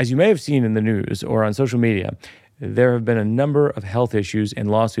 As you may have seen in the news or on social media, there have been a number of health issues and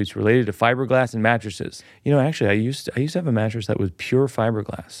lawsuits related to fiberglass and mattresses. Actually, I used to have a mattress that was pure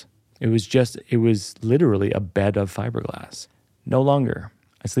fiberglass. It was literally a bed of fiberglass. No longer.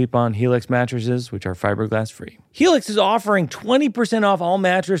 I sleep on Helix mattresses, which are fiberglass free. Helix is offering 20% off all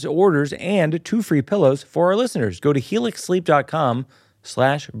mattress orders and 2 free pillows for our listeners. Go to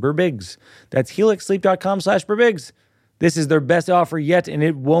helixsleep.com/birbigs. That's helixsleep.com/birbigs. This is their best offer yet, and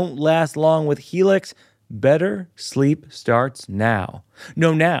it won't last long with Helix. Better sleep starts now.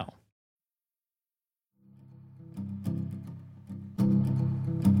 No, now.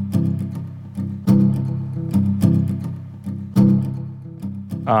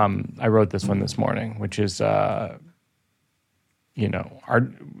 I wrote this one this morning, which is, I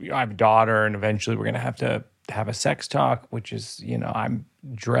have a daughter, and eventually we're going to have a sex talk, which is, I'm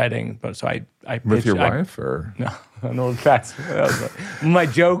dreading. But so I pitched, with your wife, or no? I don't know if that's my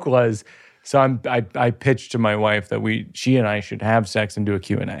joke was. So I pitched to my wife that she and I should have sex and do a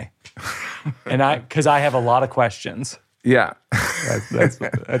Q&A, because I have a lot of questions. Yeah,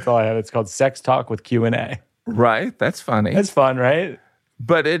 that's all I have. It's called Sex Talk with Q&A. Right, that's funny. That's fun, right?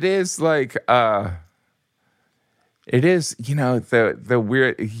 But it is like, it is, the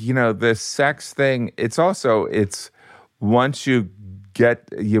weird, the sex thing. It's once you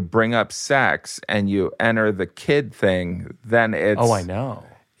you bring up sex and you enter the kid thing, then it's I know.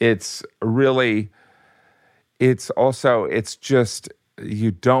 It's really it's just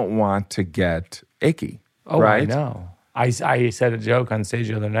you don't want to get icky. Right? I know. I said a joke on stage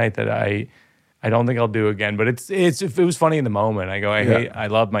the other night that I don't think I'll do again, but it was funny in the moment. I go, I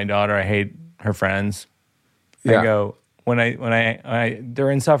love my daughter. I hate her friends. I go, when I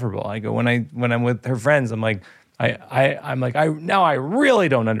they're insufferable. I go, when I'm with her friends, I'm like, I really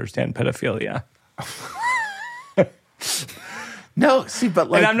don't understand pedophilia. No, see, but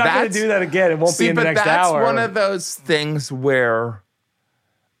like, and I'm not going to do that again. It won't be in the next hour. That's one of those things where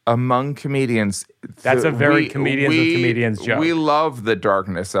among comedians, that's a very comedians with comedians joke. We love the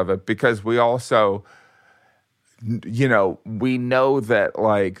darkness of it because we also, we know that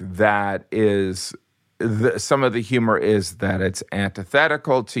like that is. Some of the humor is that it's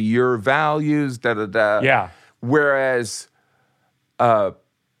antithetical to your values, Yeah. Whereas, the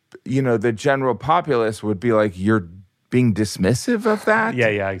general populace would be like, you're being dismissive of that? Yeah,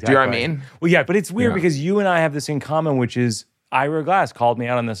 exactly. Do you know what I mean? Well, yeah, but it's weird because you and I have this in common, which is Ira Glass called me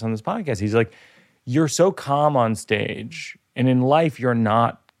out on this podcast. He's like, you're so calm on stage, and in life you're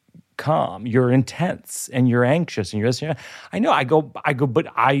not calm. You're intense and you're anxious and you're this. I know. I go. But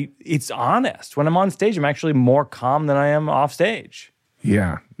it's honest. When I'm on stage, I'm actually more calm than I am off stage.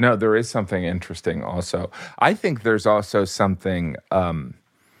 Yeah. No, there is something interesting. Also, I think there's also something.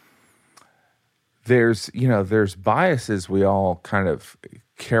 There's biases we all kind of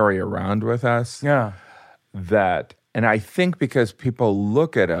carry around with us. Yeah. And I think because people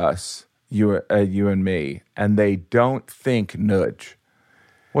look at us, you and me, and they don't think nudge.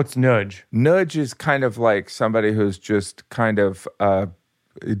 What's nudge? Nudge is kind of like somebody who's just kind of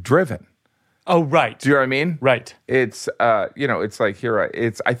driven. Oh, right. Do you know what I mean? Right. It's it's like here.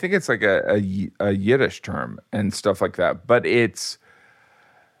 I think it's like a Yiddish term and stuff like that. But it's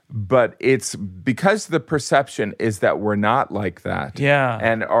because the perception is that we're not like that. Yeah.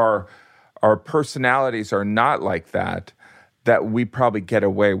 And our personalities are not like that we probably get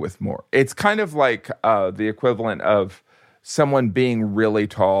away with more. It's kind of like the equivalent of someone being really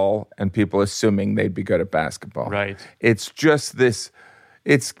tall and people assuming they'd be good at basketball. Right. It's just this,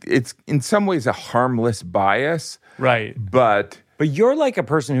 it's in some ways a harmless bias. Right. But you're like a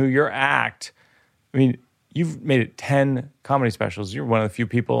person who your act, I mean, you've made it 10 comedy specials. You're one of the few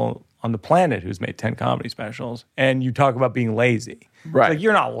people on the planet who's made 10 comedy specials. And you talk about being lazy. Right. It's like,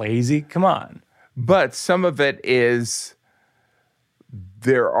 you're not lazy. Come on. But some of it is,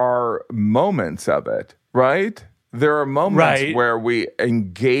 there are moments of it, right? There are moments where we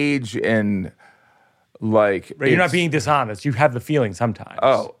engage in like... Right, you're not being dishonest. You have the feeling sometimes.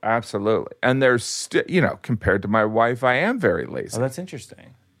 Oh, absolutely. And there's, compared to my wife, I am very lazy. Oh, that's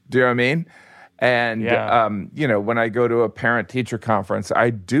interesting. Do you know what I mean? And, when I go to a parent-teacher conference, I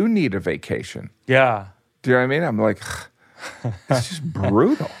do need a vacation. Yeah. Do you know what I mean? I'm like, it's just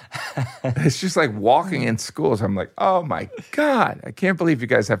brutal. It's just like walking in schools. I'm like, oh my God, I can't believe you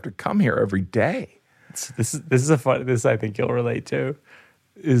guys have to come here every day. This I think you'll relate to,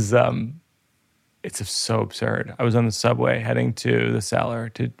 is it's so absurd. I was on the subway heading to the cellar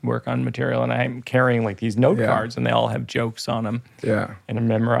to work on material, and I'm carrying like these note cards, and they all have jokes on them. Yeah. And I'm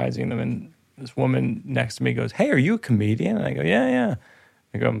memorizing them, and this woman next to me goes, "Hey, are you a comedian?" And I go, yeah.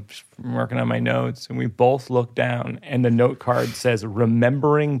 I go, I'm just working on my notes, and we both look down, and the note card says,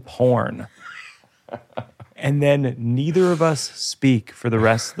 "Remembering porn." And then neither of us speak for the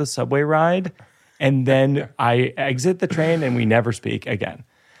rest of the subway ride. And then I exit the train and we never speak again.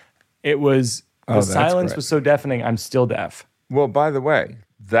 It was, the silence was so deafening, I'm still deaf. Well, by the way,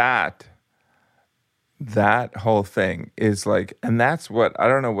 that whole thing is like, and that's what, I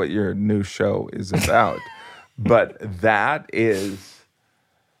don't know what your new show is about, but that's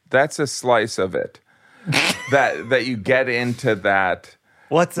a slice of it. that you get into that.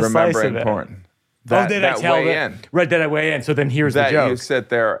 What's the slice of it? Remembering porn. Did I weigh in? So then here's the joke. You sit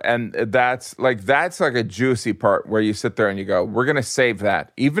there, and that's like a juicy part where you sit there and you go, "We're going to save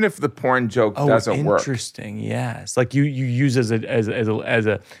that, even if the porn joke doesn't work." Interesting, yes. Like you use as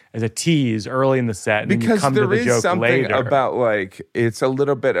a tease early in the set, and because then you come to the joke later. There is something about like it's a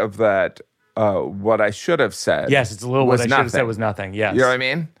little bit of that. What I should have said. Yes, it's a little. What I should have said was nothing. Yes, you know what I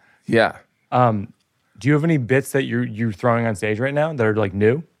mean? Yeah. Do you have any bits that you're throwing on stage right now that are like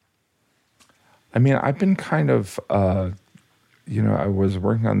new? I mean, I've been kind of, I was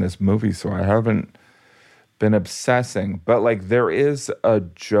working on this movie, so I haven't been obsessing. But, like, there is a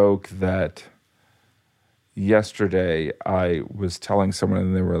joke that yesterday I was telling someone,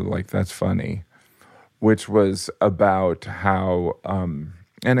 and they were like, that's funny, which was about how,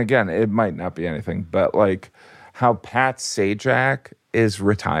 and again, it might not be anything, but, like, how Pat Sajak is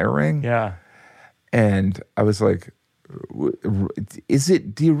retiring. Yeah. And I was like,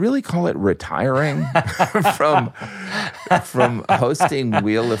 do you really call it retiring from hosting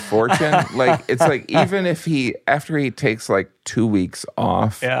Wheel of Fortune? Like, it's like, even if after he takes like 2 weeks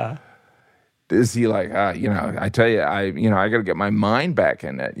off, is he like, I tell you, I got to get my mind back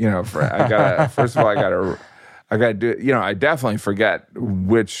in it. First of all, I got to do it. I definitely forget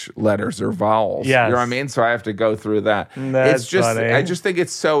which letters are vowels. Yes. You know what I mean? So I have to go through that. That's funny. I just think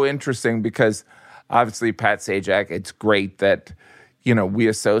it's so interesting because obviously Pat Sajak, it's great that, we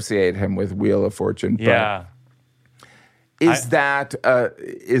associate him with Wheel of Fortune. Yeah. But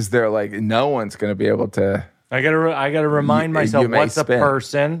is there like, no one's going to be able to... I gotta remind myself, what's a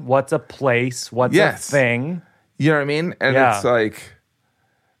person, what's a place, what's a thing. You know what I mean? And it's like,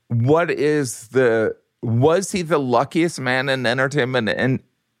 was he the luckiest man in entertainment in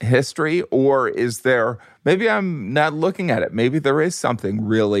history? Or is there, maybe I'm not looking at it. Maybe there is something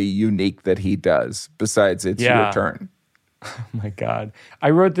really unique that he does besides it's your turn. Oh my God. I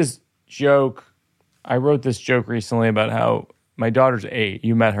wrote this joke recently about how my daughter's 8.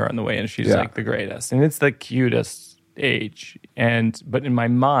 You met her on the way, and she's like the greatest. And it's the cutest age. But in my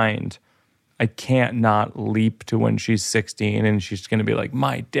mind, I can't not leap to when she's 16 and she's going to be like,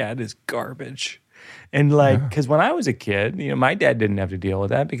 my dad is garbage. And like, because when I was a kid, my dad didn't have to deal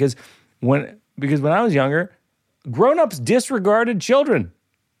with that because when I was younger, grown-ups disregarded children.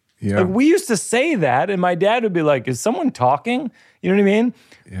 Yeah. Like, we used to say that, and my dad would be like, is someone talking? You know what I mean?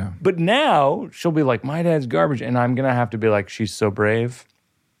 Yeah. But now she'll be like, my dad's garbage. And I'm going to have to be like, she's so brave.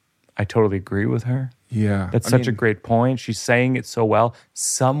 I totally agree with her. Yeah. That's such a great point. She's saying it so well.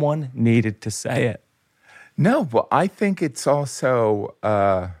 Someone needed to say it. No, but I think it's also,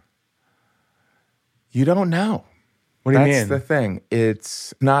 you don't know. What do you mean? That's the thing.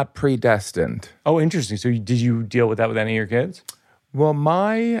 It's not predestined. Oh, interesting. So did you deal with that with any of your kids? Well,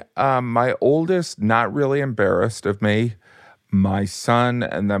 my oldest, not really embarrassed of me. My son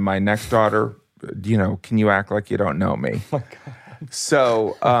and then my next daughter, can you act like you don't know me? Oh my God.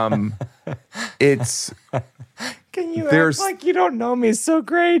 So it's... Can you act like you don't know me is so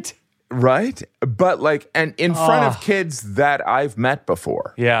great. Right? But like, and in front of kids that I've met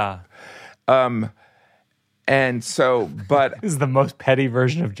before. Yeah. And so, but... This is the most petty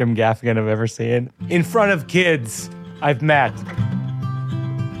version of Jim Gaffigan I've ever seen. In front of kids I've met.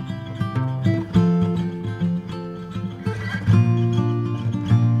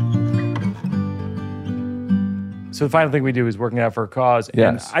 So the final thing we do is working out for a cause.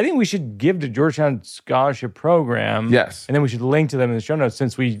 Yes. And I think we should give to Georgetown Scholarship Program. Yes. And then we should link to them in the show notes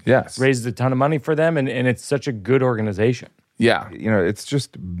since we raised a ton of money for them and it's such a good organization. Yeah. It's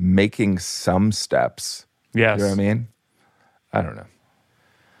just making some steps. Yes. You know what I mean? I don't know.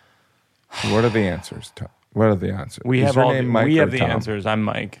 What are the answers, Tom? What are the answers? We have the answers. I'm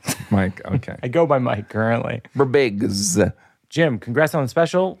Mike. Mike, okay. I go by Mike currently. Biggs. Jim, congrats on the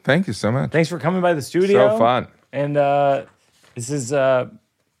special. Thank you so much. Thanks for coming by the studio. So fun. And this is, I'm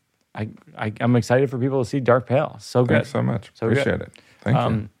excited for people to see Dark Pale. So good. Thanks so much. So appreciate it. Thank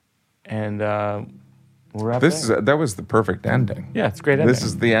you. And we'll wrap it. That was the perfect ending. Yeah, it's a great ending. This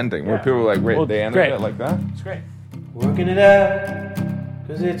is the ending where people are like, wait, they ended it like that? It's great. Working it out,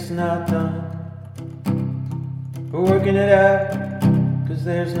 cause it's not done. We're working it out, cause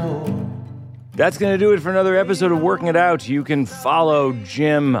there's no... That's going to do it for another episode of Working It Out. You can follow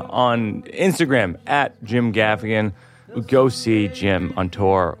Jim on Instagram at Jim Gaffigan. Go see Jim on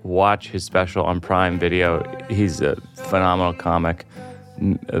tour. Watch his special on Prime Video. He's a phenomenal comic.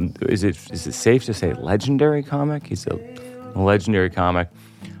 Is it safe to say legendary comic? He's a legendary comic.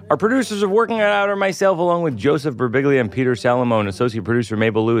 Our producers of Working It Out are myself, along with Joseph Birbiglia and Peter Salamone, associate producer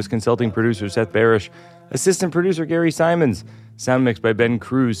Mabel Lewis, consulting producer Seth Barish, assistant producer Gary Simons, sound mix by Ben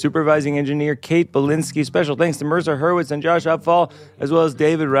Cruz, supervising engineer Kate Belinsky. Special thanks to Mercer Hurwitz and Josh Upfall, as well as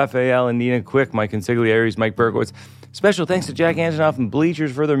David Raphael and Nina Quick, Mike Consigliaries, Mike Berkowitz. Special thanks to Jack Antonoff and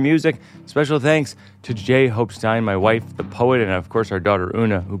Bleachers for their music. Special thanks to J. Hope Stein, my wife, the poet, and of course our daughter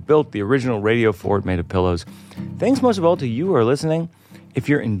Una, who built the original radio fort made of pillows. Thanks most of all to you who are listening. If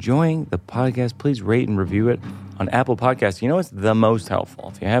you're enjoying the podcast, please rate and review it on Apple Podcasts. You know what's the most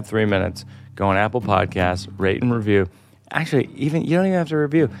helpful? If you have 3 minutes, go on Apple Podcasts, rate and review. Actually, you don't even have to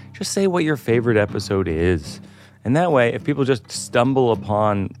review. Just say what your favorite episode is. And that way, if people just stumble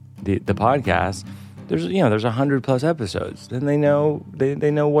upon the podcast, there's 100 plus episodes. Then they know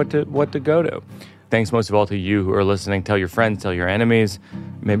what to go to. Thanks most of all to you who are listening. Tell your friends, tell your enemies.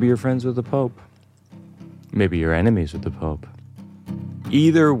 Maybe you're friends with the Pope. Maybe you're enemies with the Pope.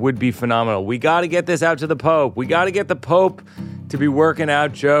 Either would be phenomenal. We got to get this out to the Pope. We got to get the Pope to be working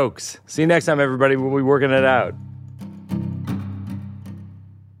out jokes. See you next time, everybody. We'll be working it out.